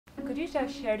Could you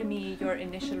just share to me your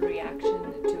initial reaction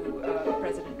to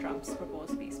President Trump's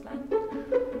proposed peace plan?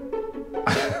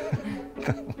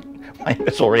 My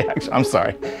initial reaction, I'm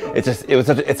sorry.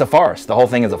 It's a farce. The whole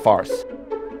thing is a farce.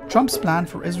 Trump's plan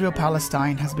for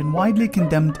Israel-Palestine has been widely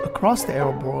condemned across the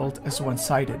Arab world as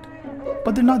one-sided,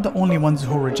 but they're not the only ones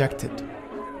who reject it.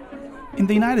 In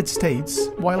the United States,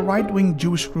 while right-wing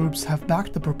Jewish groups have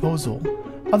backed the proposal,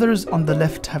 others on the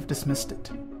left have dismissed it.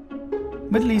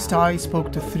 Middle East Eye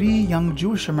spoke to 3 young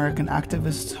Jewish American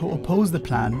activists who oppose the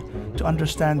plan to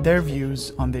understand their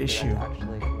views on the issue.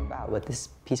 What this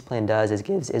peace plan does is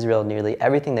gives Israel nearly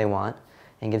everything they want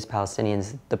and gives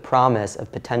Palestinians the promise of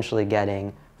potentially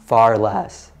getting far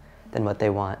less than what they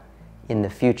want in the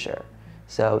future.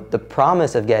 So the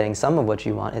promise of getting some of what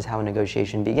you want is how a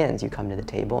negotiation begins. You come to the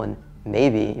table and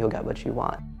maybe you'll get what you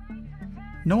want.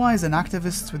 Noah is an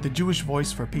activist with the Jewish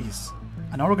Voice for Peace,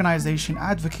 an organization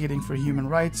advocating for human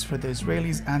rights for the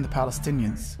Israelis and the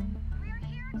Palestinians.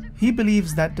 He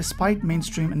believes that despite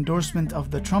mainstream endorsement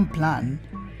of the Trump plan,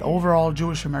 the overall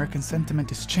Jewish American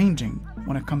sentiment is changing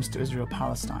when it comes to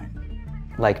Israel-Palestine.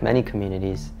 Like many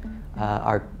communities,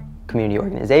 our community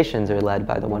organizations are led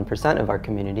by the 1% of our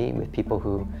community, with people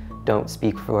who don't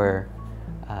speak for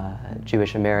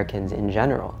Jewish Americans in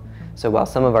general. So while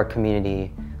some of our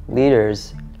community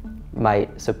leaders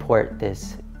might support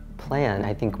this plan,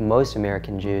 I think most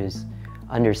American Jews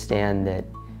understand that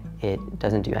it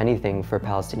doesn't do anything for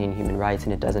Palestinian human rights,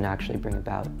 and it doesn't actually bring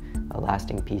about a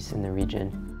lasting peace in the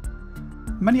region.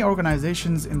 Many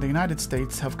organizations in the United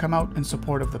States have come out in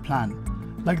support of the plan,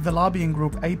 like the lobbying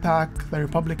group AIPAC, the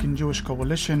Republican Jewish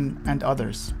Coalition, and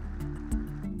others.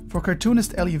 For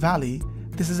cartoonist Eli Valley,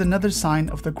 this is another sign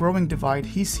of the growing divide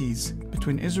he sees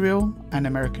between Israel and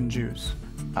American Jews.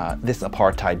 This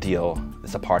apartheid deal,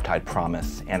 this apartheid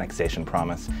promise, annexation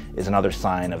promise, is another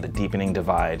sign of the deepening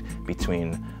divide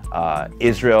between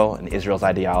Israel and Israel's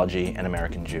ideology and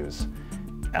American Jews.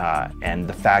 And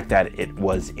the fact that it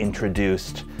was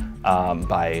introduced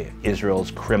by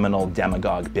Israel's criminal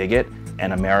demagogue bigot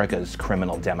and America's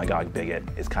criminal demagogue bigot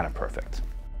is kind of perfect.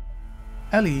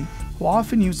 Eli, who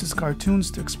often uses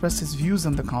cartoons to express his views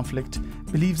on the conflict,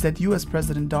 believes that US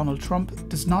President Donald Trump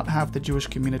does not have the Jewish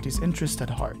community's interest at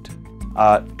heart.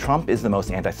 Trump is the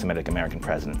most anti-Semitic American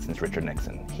president since Richard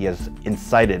Nixon. He has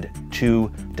incited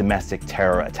 2 domestic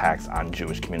terror attacks on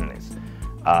Jewish communities.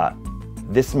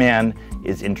 This man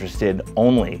is interested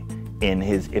only in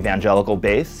his evangelical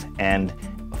base and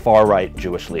far-right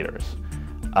Jewish leaders.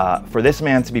 For this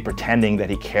man to be pretending that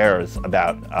he cares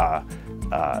about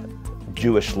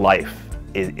Jewish life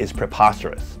is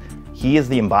preposterous. He is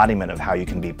the embodiment of how you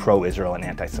can be pro-Israel and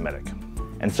anti-Semitic.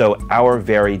 And so our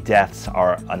very deaths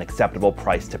are an acceptable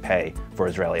price to pay for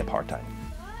Israeli apartheid.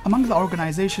 Among the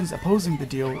organizations opposing the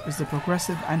deal is the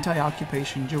progressive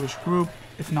anti-occupation Jewish group,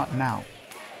 If Not Now.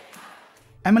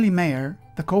 Emily Mayer,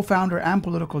 the co-founder and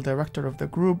political director of the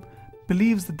group,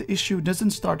 believes that the issue doesn't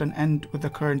start and end with the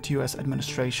current US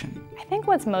administration. I think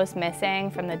what's most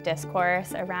missing from the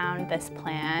discourse around this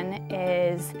plan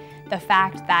is the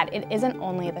fact that it isn't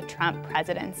only the Trump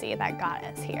presidency that got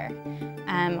us here.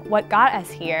 What got us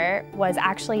here was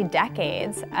actually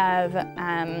decades of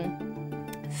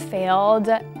failed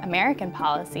American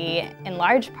policy, in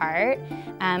large part,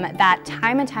 that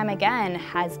time and time again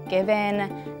has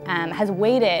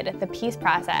weighted the peace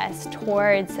process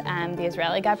towards the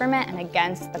Israeli government and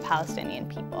against the Palestinian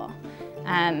people.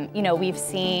 We've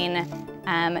seen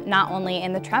not only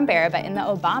in the Trump era, but in the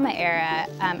Obama era,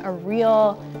 a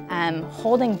real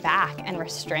holding back and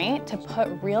restraint to put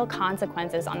real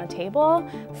consequences on the table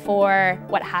for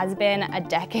what has been a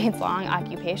decades-long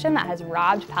occupation that has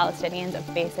robbed Palestinians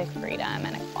of basic freedom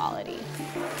and equality.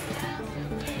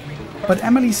 But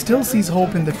Emily still sees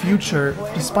hope in the future,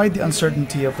 despite the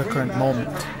uncertainty of the current moment.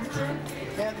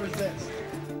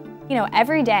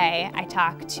 Every day I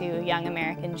talk to young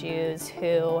American Jews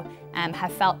who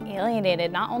have felt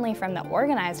alienated not only from the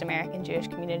organized American Jewish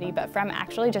community, but from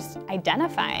actually just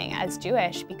identifying as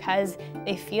Jewish because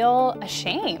they feel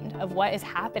ashamed of what is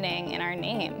happening in our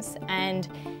names. And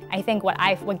I think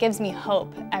what gives me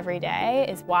hope every day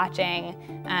is watching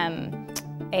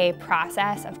a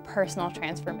process of personal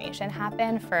transformation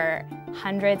happen for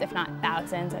hundreds, if not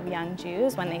thousands, of young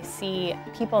Jews when they see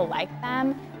people like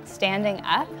them standing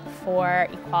up for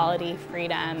equality,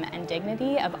 freedom, and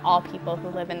dignity of all people who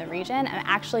live in the region, and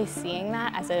actually seeing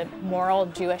that as a moral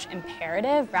Jewish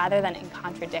imperative rather than in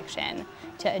contradiction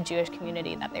to a Jewish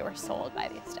community that they were sold by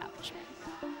the establishment.